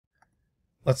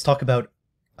Let's talk about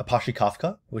Apache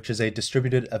Kafka, which is a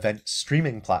distributed event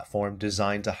streaming platform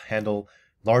designed to handle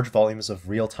large volumes of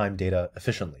real-time data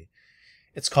efficiently.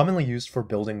 It's commonly used for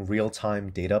building real-time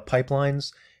data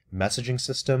pipelines, messaging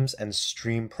systems, and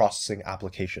stream processing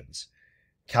applications.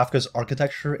 Kafka's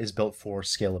architecture is built for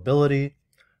scalability,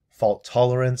 fault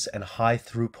tolerance, and high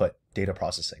throughput data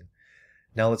processing.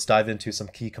 Now let's dive into some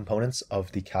key components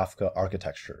of the Kafka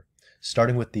architecture,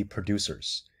 starting with the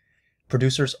producers.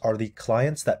 Producers are the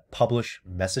clients that publish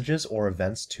messages or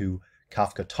events to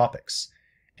Kafka topics,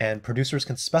 and producers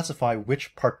can specify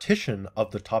which partition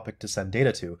of the topic to send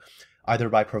data to, either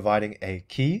by providing a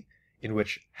key, in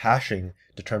which hashing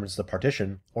determines the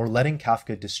partition, or letting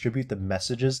Kafka distribute the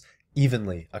messages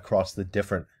evenly across the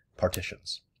different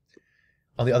partitions.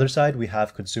 On the other side, we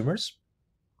have consumers,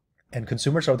 and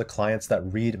consumers are the clients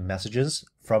that read messages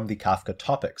from the Kafka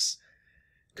topics.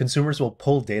 Consumers will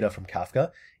pull data from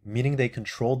Kafka, meaning they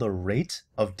control the rate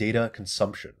of data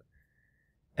consumption.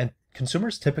 And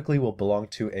consumers typically will belong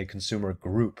to a consumer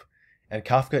group, and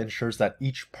Kafka ensures that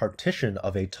each partition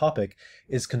of a topic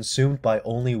is consumed by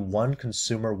only one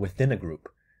consumer within a group,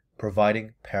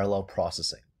 providing parallel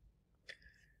processing.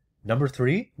 Number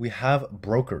 3, we have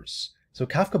brokers. So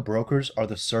Kafka brokers are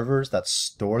the servers that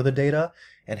store the data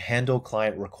and handle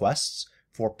client requests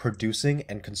for producing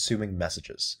and consuming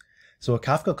messages. So a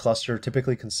Kafka cluster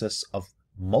typically consists of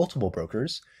multiple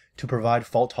brokers to provide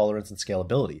fault tolerance and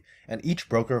scalability, and each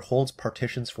broker holds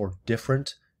partitions for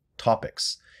different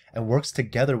topics and works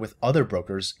together with other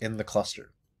brokers in the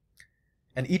cluster.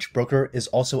 And each broker is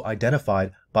also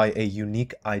identified by a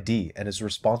unique ID and is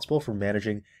responsible for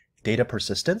managing data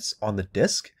persistence on the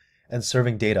disk and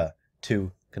serving data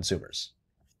to consumers.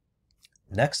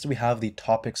 Next, we have the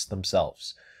topics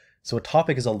themselves. So a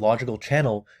topic is a logical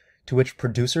channel to which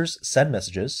producers send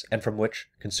messages and from which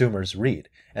consumers read.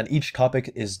 And each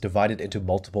topic is divided into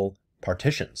multiple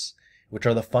partitions, which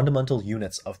are the fundamental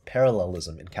units of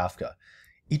parallelism in Kafka.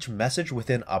 Each message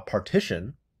within a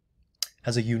partition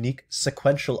has a unique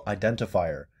sequential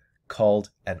identifier called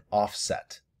an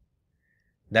offset.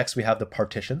 Next, we have the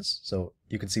partitions. So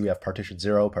you can see we have partition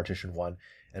 0, partition 1,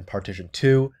 and partition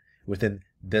 2 within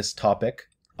this topic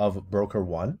of broker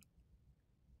 1.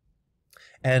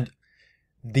 And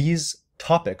these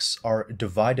topics are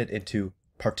divided into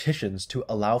partitions to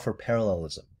allow for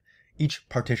parallelism. Each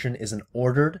partition is an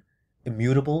ordered,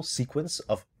 immutable sequence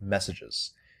of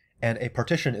messages, and a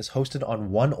partition is hosted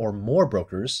on one or more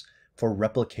brokers for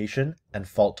replication and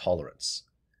fault tolerance.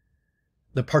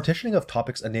 The partitioning of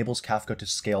topics enables Kafka to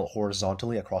scale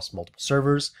horizontally across multiple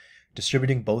servers,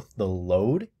 distributing both the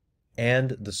load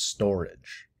and the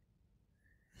storage.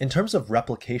 In terms of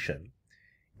replication,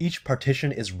 each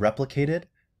partition is replicated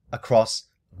across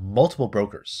multiple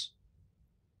brokers.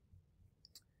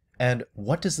 And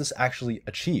what does this actually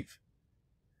achieve?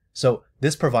 So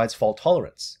this provides fault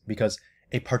tolerance because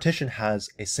a partition has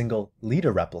a single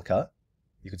leader replica,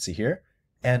 you can see here,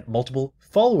 and multiple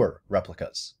follower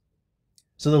replicas.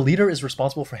 So the leader is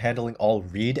responsible for handling all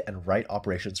read and write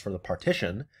operations for the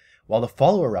partition, while the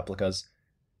follower replicas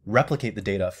replicate the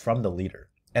data from the leader.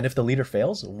 And if the leader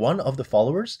fails, one of the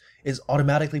followers is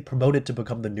automatically promoted to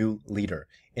become the new leader,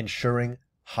 ensuring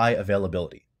high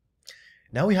availability.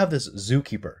 Now we have this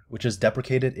zookeeper, which is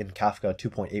deprecated in Kafka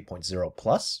 2.8.0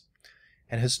 plus.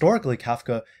 And historically,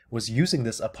 Kafka was using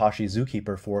this Apache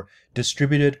zookeeper for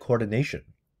distributed coordination,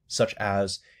 such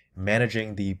as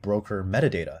managing the broker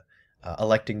metadata,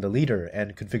 electing the leader,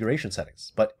 and configuration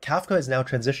settings. But Kafka is now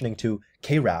transitioning to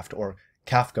KRaft, or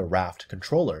Kafka Raft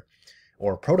controller,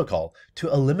 or protocol, to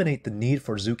eliminate the need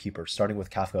for zookeeper, starting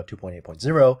with Kafka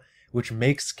 2.8.0, which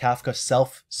makes Kafka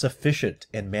self-sufficient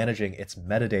in managing its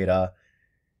metadata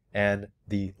and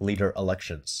the leader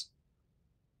elections.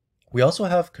 We also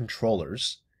have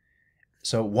controllers.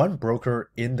 So one broker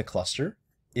in the cluster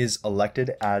is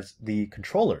elected as the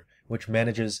controller, which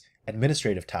manages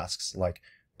administrative tasks like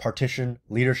partition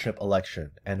leadership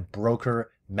election and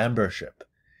broker membership.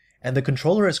 And the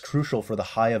controller is crucial for the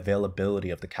high availability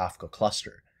of the Kafka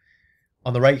cluster.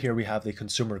 On the right here, we have the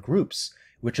consumer groups,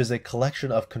 which is a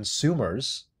collection of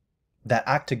consumers that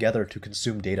act together to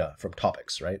consume data from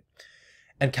topics, right?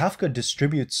 And Kafka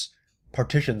distributes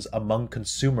partitions among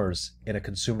consumers in a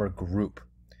consumer group,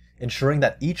 ensuring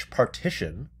that each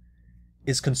partition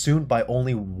is consumed by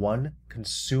only one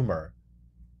consumer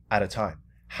at a time.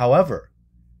 However,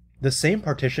 the same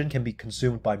partition can be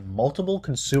consumed by multiple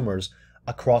consumers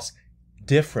across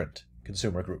different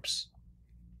consumer groups.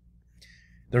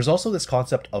 There's also this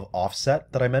concept of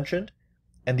offset that I mentioned,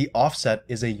 and the offset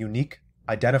is a unique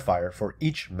identifier for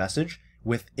each message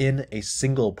within a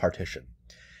single partition.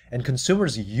 And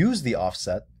consumers use the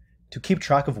offset to keep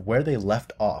track of where they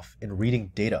left off in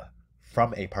reading data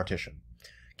from a partition.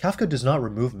 Kafka does not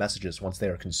remove messages once they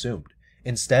are consumed.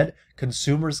 Instead,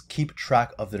 consumers keep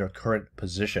track of their current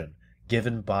position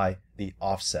given by the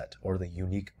offset or the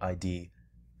unique ID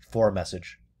for a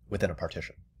message within a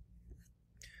partition.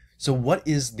 So what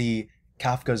is the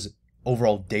Kafka's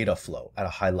overall data flow at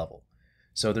a high level?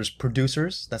 So there's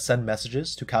producers that send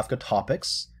messages to Kafka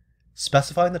topics,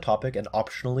 specifying the topic and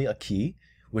optionally a key,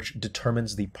 which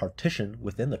determines the partition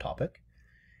within the topic.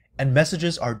 And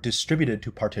messages are distributed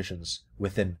to partitions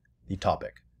within the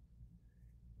topic.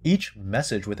 Each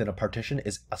message within a partition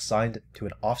is assigned to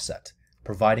an offset,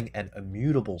 providing an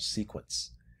immutable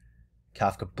sequence.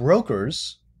 Kafka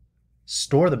brokers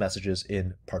store the messages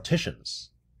in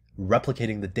partitions,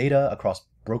 replicating the data across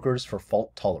brokers for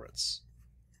fault tolerance.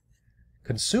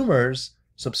 Consumers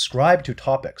subscribe to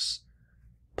topics,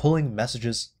 pulling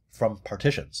messages from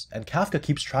partitions, and Kafka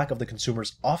keeps track of the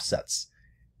consumer's offsets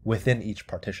within each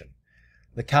partition.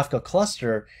 The Kafka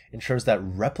cluster ensures that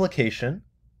replication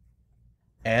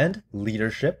and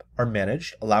leadership are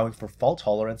managed, allowing for fault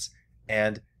tolerance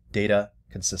and data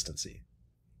consistency.